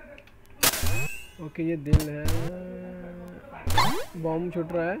 ओके ये दिल है, बॉम्ब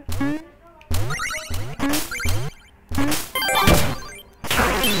छूट रहा है।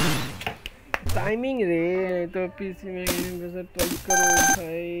 टाइमिंग रे, तो पीसी में ट्राई करो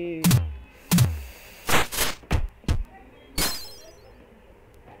भाई।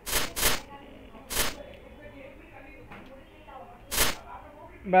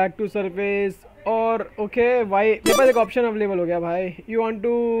 बैक टू सरफेस और ओके भाई, मेरे पास एक ऑप्शन अवेलेबल हो गया भाई। You want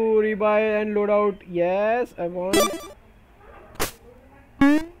to रीबाय and load out? Yes I want.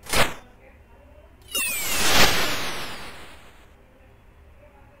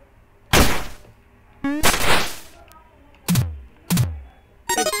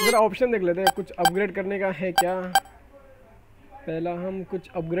 जरा ऑप्शन देख लेते हैं, कुछ अपग्रेड करने का है क्या। पहला हम कुछ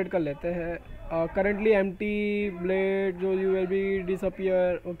अपग्रेड कर लेते हैं। करंटली एम्प्टी ब्लेड जो you will be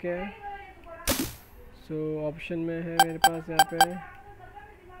disappear. Okay so option में है मेरे पास यहाँ पे।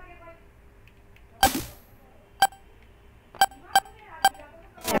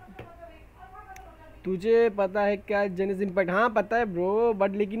 तुझे पता है क्या जेनिस इम्पैक्ट? हाँ पता है ब्रो,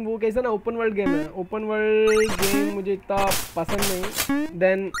 बट लेकिन वो कैसा ना ओपन वर्ल्ड गेम है, ओपन वर्ल्ड गेम मुझे इतना पसंद नहीं।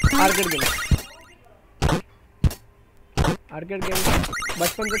 Then arcade game, arcade game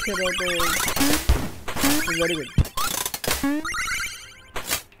बचपन से खेल रहा हूँ तो वेरी गुड।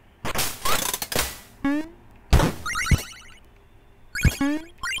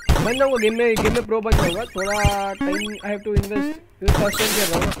 बन जाऊँगा गेम में प्रो बन जाऊँगा। थोड़ा time I have to invest, first time खेल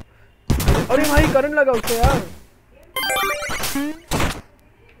रहा हूँ ना। अरे भाई करंट लगा उसको यार।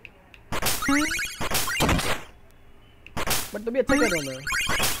 बट तो भी अच्छा कर रहा हूँ मैं।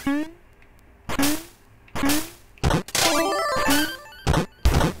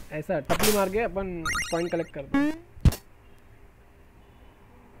 ऐसा टपली मार के अपन पॉइंट कलेक्ट कर दो।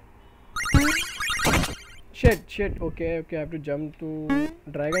 Shit okay okay, I have to jump to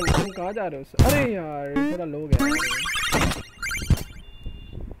dragon. तुम कहाँ जा रहे हो? अरे यार थोड़ा लो गया।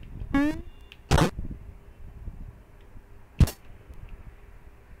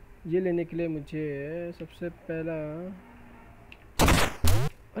 ये लेने के लिए मुझे सबसे पहला,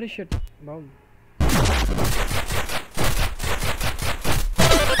 अरे शिट बम।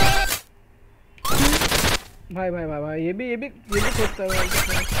 भाई भाई भाई भाई, ये भी सोचता है।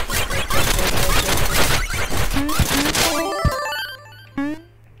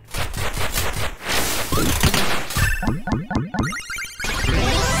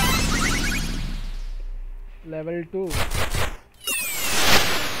 Level 2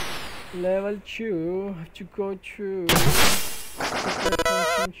 Level 2, have to go through.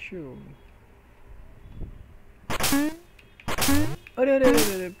 अरे अरे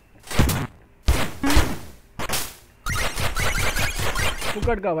अरे,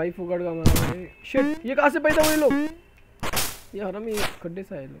 फुकट का भाई, फुकट का मारा भाई। शिट, ये कहाँ से पैदा हुए लोग? ये हराम, ये खड्डे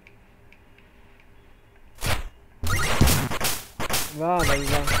से आए लोग। वाह भाई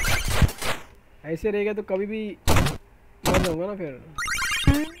वाह, ऐसे रहेगा तो कभी भी मर जाऊंगा ना फिर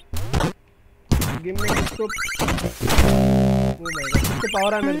गेम में। इसको इसको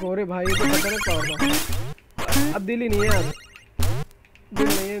पावर है मेरे को। अरे भाई ये तो पता नहीं पावर था। अब दिल ही नहीं है यार, दिल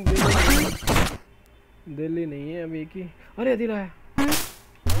नहीं है, दिल नहीं है। दिल्ली नहीं है अभी की। अरे दिल आया।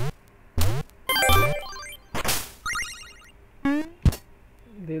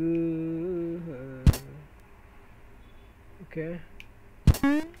 दिल ओके।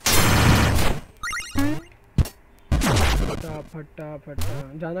 फटा फटा फटा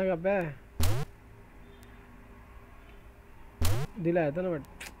जाना कब है? दिल आया था ना बट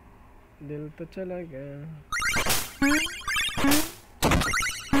दिल तो चला गया।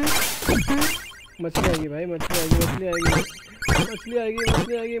 मछली आएगी भाई, मछली आएगी, मछली आएगी, मछली आएगी,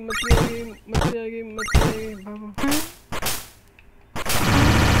 मछली आएगी, मछली आएगी, मछली आएगी, मछली आएगी, भागो।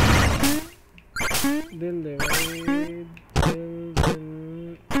 दिल दे भाई, दिल दिल।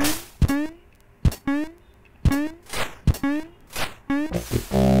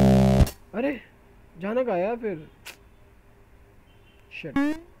 अरे जाना का आया फिर। शिट,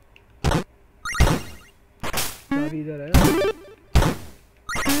 चाबी इधर है।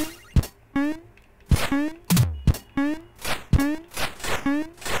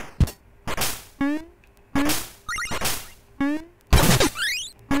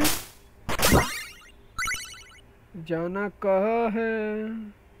 जाना कहाँ है?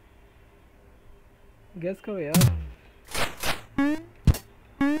 गैस करो यार।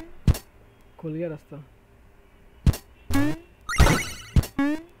 खुल गया रास्ता।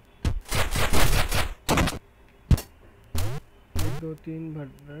 1 2 3 भट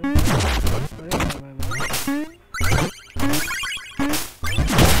रहा है।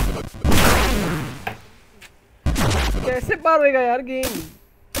 कैसे पार होएगा यार गेम?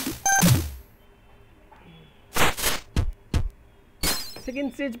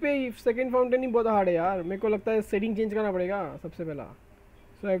 सेकंड स्टेज पे सेकंड फाउंटेन ही बहुत हार्ड है यार। मेरे को लगता है सेटिंग चेंज करना पड़ेगा सबसे पहला।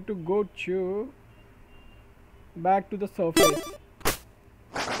 सो I have to go to back to the surface.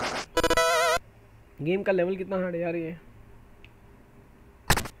 Game का लेवल कितना हार्ड है यार ये।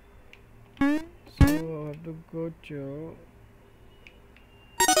 सो I have to go to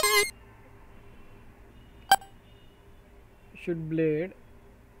shoot blade.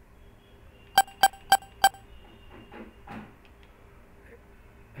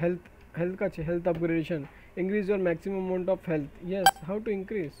 health का health upgradation, increase your maximum amount of health. Yes, how to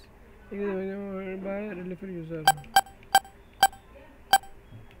increase? By relief user.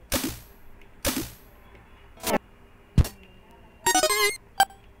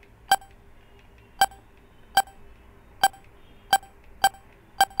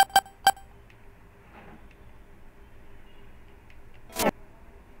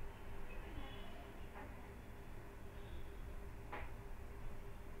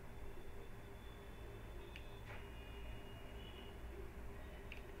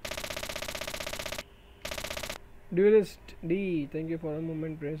 Duelist D, thank you for a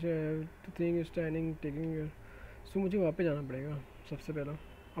moment. Press you have to think standing taking your. So मुझे वहाँ पे जाना पड़ेगा सबसे पहला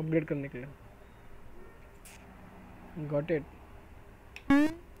upgrade करने के लिए। Got it.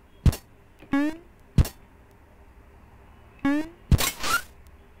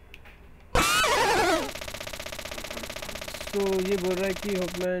 So ये बोल रहा है कि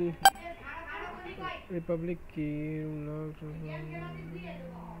होपमैन रिपब्लिक की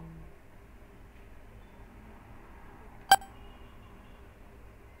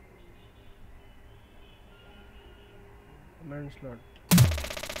manslaughter.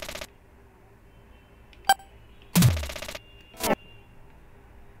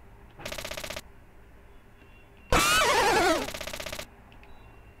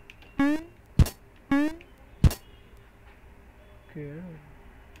 Okay.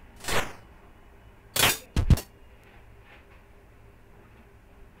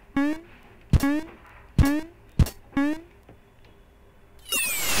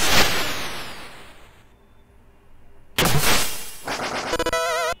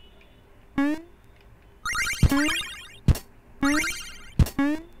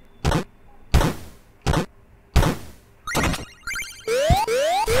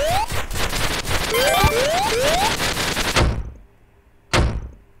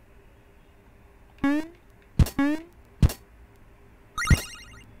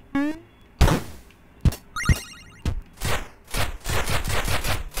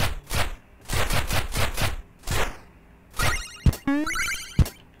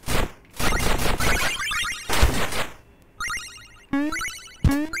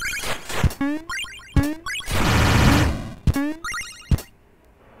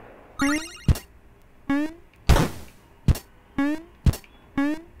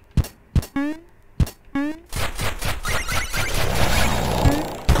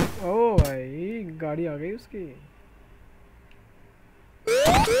 गाड़ी आ गई उसकी।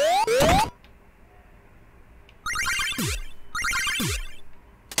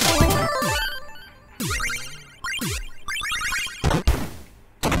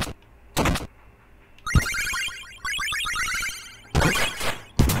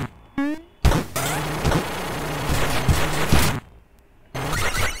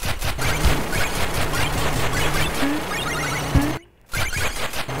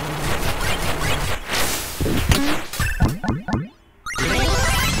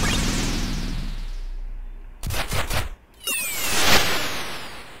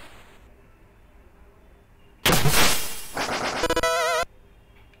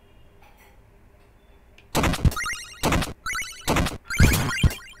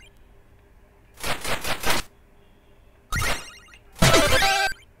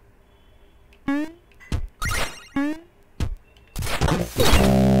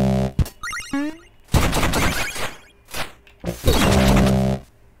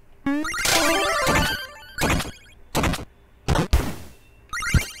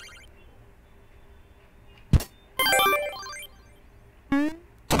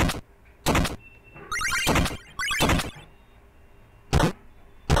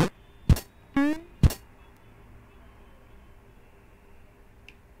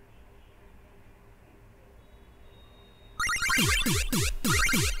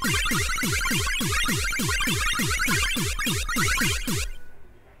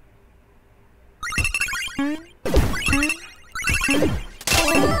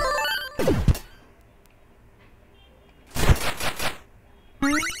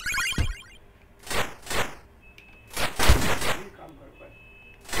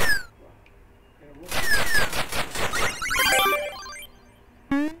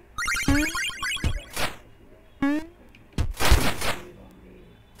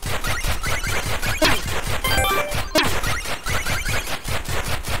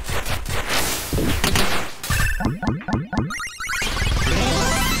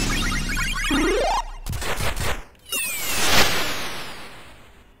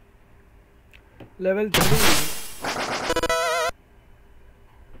 लेवल 3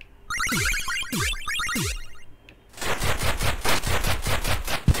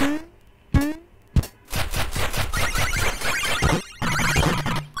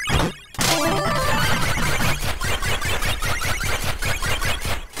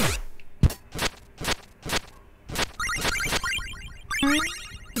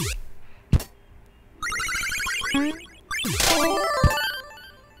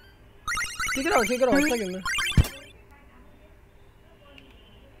 ठीक है अच्छा खेलना।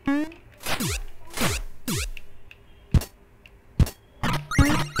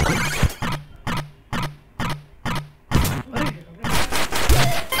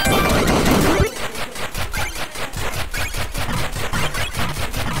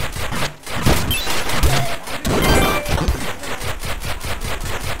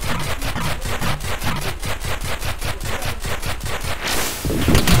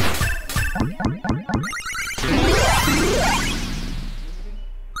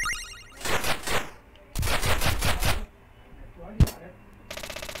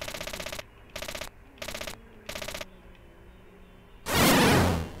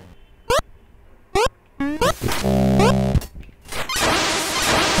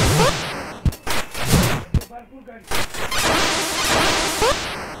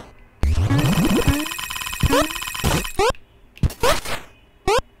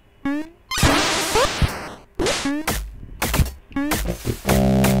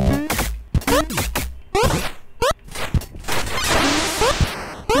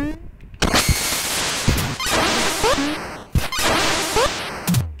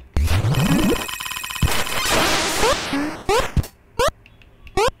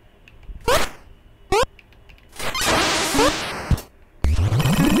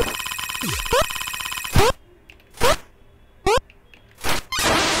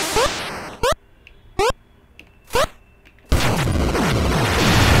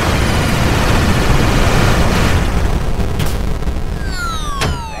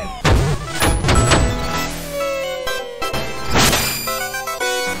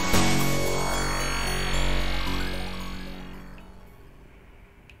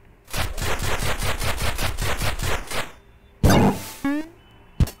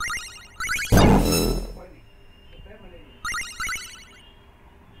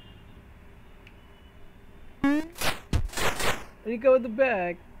 Recover the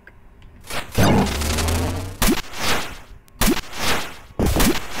bag.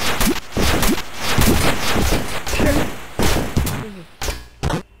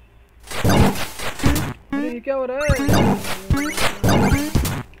 अरे ये क्या हो रहा है?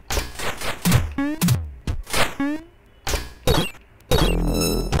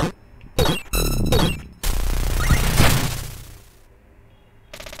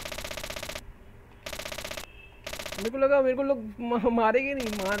 मेरे को लगा मेरे को लोग मारेंगे नहीं,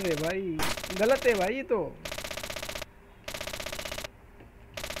 मार रहे भाई, गलत है भाई ये तो।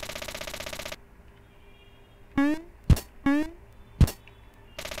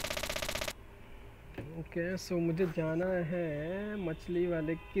 ओके सो मुझे जाना है मछली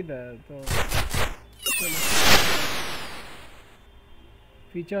वाले किधर, तो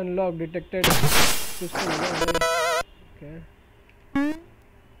फीचर अनलॉक डिटेक्टेड कुछ तो मिला है। ओके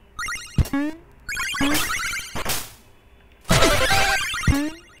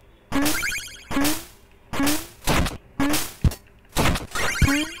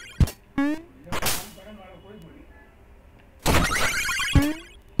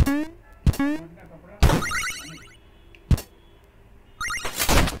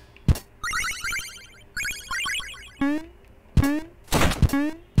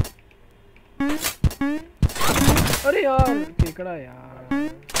अरे यार केकड़ा यार,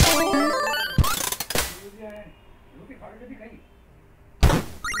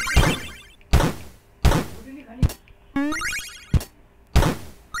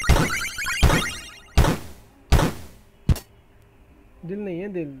 नहीं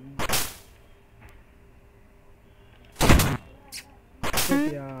है दिल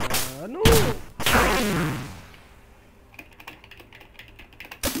यार। No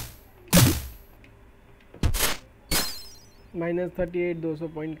 -38 200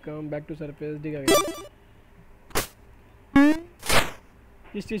 point come. Back to surface दिखा गया।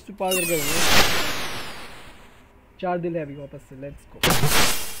 इस चीज को पार करके 4 दिल है अभी वापस से। Let's go.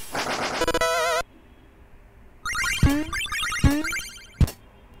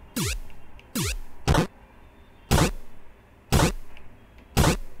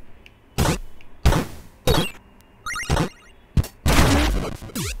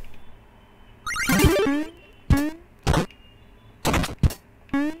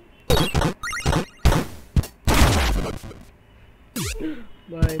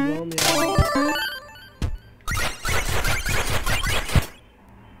 बाय बॉम यार।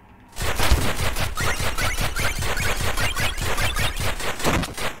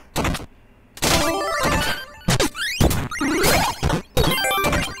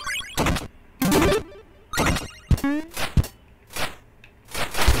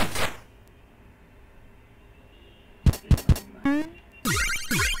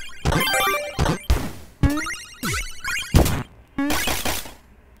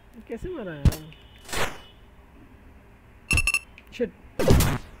 कैसे मरा यार? शिट।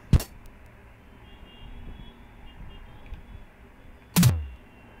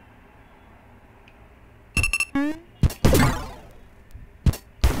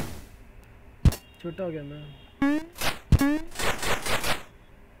 छोटा हो गया मैं।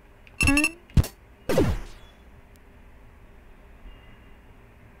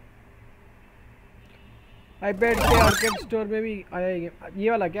 आईपैड के आर्केड स्टोर में भी आया ये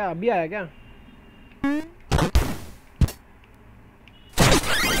वाला क्या अभी आया क्या?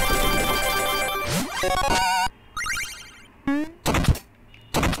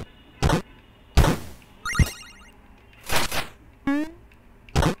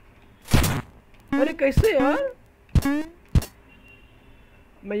 अरे कैसे यार?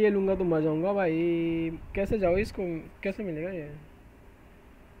 मैं ये लूंगा तो मर जाऊंगा भाई। कैसे जाओ इसको? कैसे मिलेगा ये?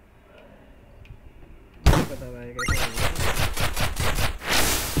 पता भाई कैसे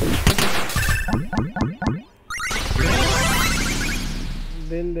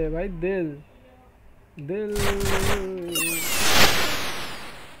दिल दे भाई। दिल दिल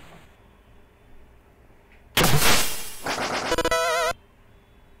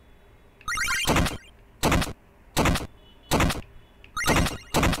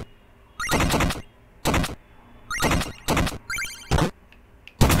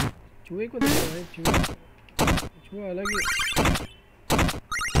चूहे को देखो भाई। चूहा अलग ही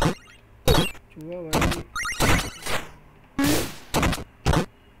चूहा भाई।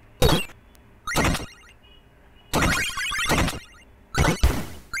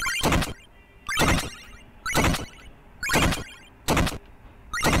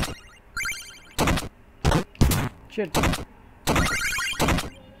 शिट।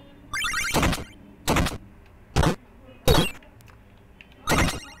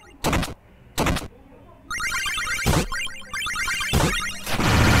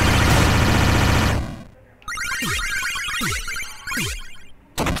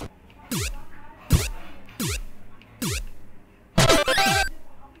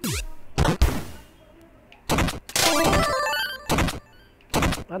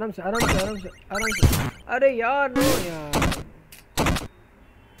 आराम से आराम से आराम से आराम से। अरे यार नो यार।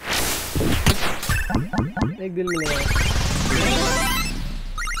 एक दिल मिलेगा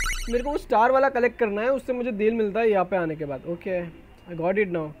मेरे को। वो स्टार वाला कलेक्ट करना है, उससे मुझे दिल मिलता है यहाँ पे आने के बाद। Okay I got it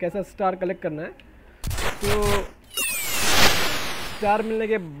now. कैसा स्टार कलेक्ट करना है? तो स्टार मिलने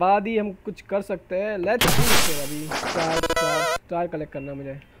के बाद ही हम कुछ कर सकते हैं। Let's see. अभी स्टार कलेक्ट करना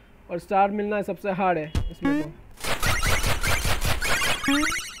मुझे, और स्टार मिलना सबसे हार्ड है इसमें। तो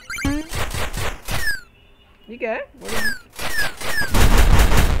ठीक है।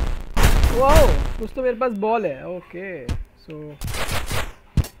 वाओ कुछ तो मेरे पास बॉल है। ओके सो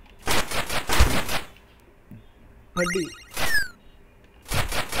हड्डी।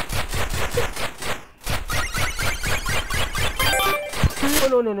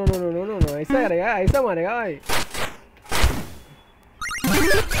 No no no no no no no no. ऐसा करेगा? ऐसा मारेगा भाई?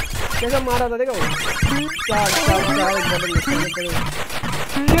 कैसा मारा था देखो। चार चार चार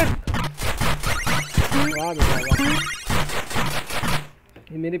वाह बेटा वाह।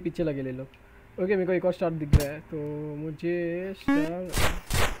 ये मेरे पीछे लगे ले लो। ओके मेरे को एक और स्टार दिख रहा है, तो मुझे स्टार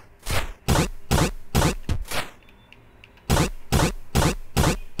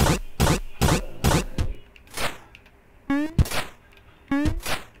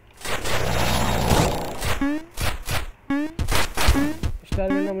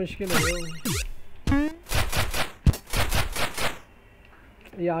मुश्किल है।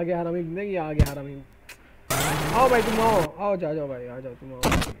 ये आ गया हरामी, ये आ गया हरामी। आओ भाई तुम आओ, आओ जा जाओ भाई, आ जाओ तुम आओ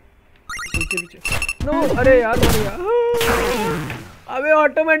पीछे पीछे। नो अरे यार मर गया। अबे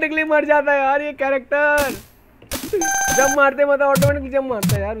ऑटोमेटिकली मर जाता है यार ये कैरेक्टर, जब मारते मतलब ऑटोमेटिकली जब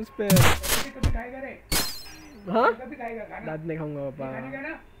मारता है यार उस पे। हाँ बाद में खाऊंगा पापा,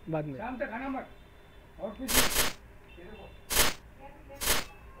 बाद में। शाम तक खाना मत और कुछ।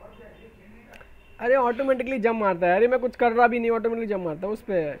 अरे ऑटोमेटिकली जंप मारता है, अरे मैं कुछ कर रहा भी नहीं, ऑटोमेटिकली जंप मारता है उस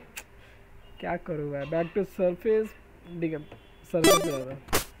पे। क्या करूँ मैं, बैक टू सरफेस। सरफेस पे रहा,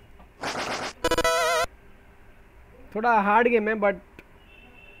 थोड़ा हार्ड गेम है बट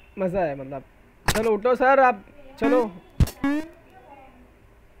मज़ा है मतलब। चलो उठो सर आप, चलो।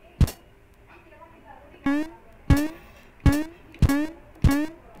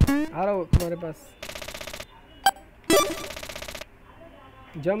 आ रहा हूँ तुम्हारे पास।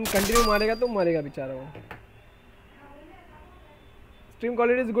 जंप कंटिन्यू मारेगा तो मारेगा बेचारा वो। स्ट्रीम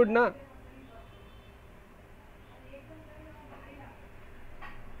क्वालिटी इज गुड ना?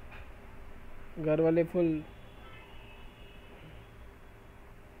 घर वाले full.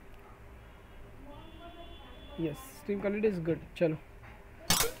 Yes stream quality is good. चलो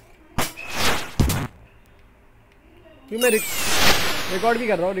मैं रिकॉर्ड भी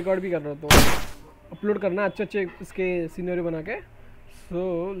कर रहा हूँ, तो अपलोड करना अच्छे अच्छे इसके सीनरी बना के। सो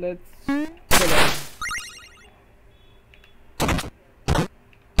लेट्स चलो।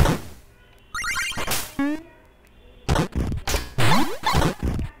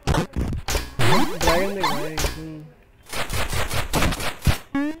 ड्रैगन देख भाई।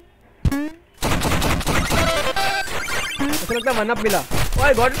 ऐसा लगता है वन अप मिला। ओह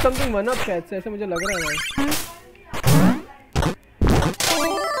I got something one up शायद से, ऐसा मुझे लग रहा है भाई।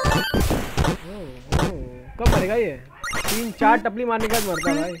 कब मरेगा ये? 3-4 टपली मारने के बाद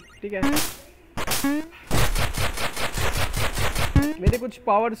मरता भाई। ठीक है मेरे कुछ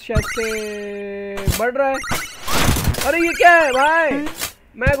पावर्स शायद से बढ़ रहा है। अरे ये क्या है भाई,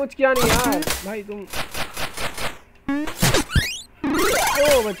 मैं कुछ किया नहीं यार भाई तुम।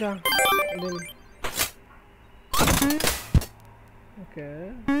 ओ बचा। Okay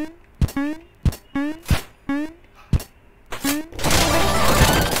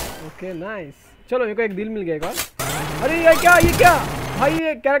okay nice. चलो मेरे को एक दिल मिल गया एक और। अरे ये क्या भाई,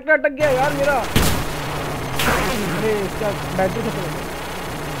 ये कैरेक्टर अटक गया यार मेरा। अरे इसका बैटरी खत्म हो गया,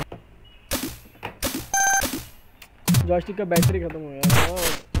 जॉयस्टिक का बैटरी खत्म हो गया,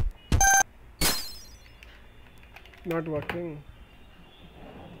 नॉट वर्किंग।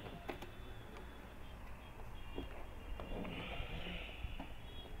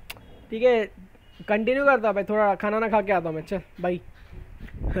 ठीक है कंटिन्यू करता हूँ भाई, थोड़ा खाना ना खा के आता हूँ मैं। चल बाय।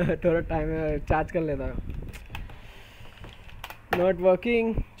 थोड़ा टाइम है, चार्ज कर लेता हूँ। Not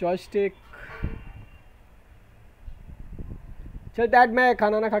working joystick. चल डैड मैं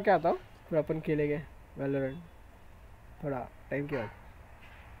खाना ना खा के आता हूँ, फिर अपन खेलेंगे वैलोरेंट थोड़ा टाइम के बाद।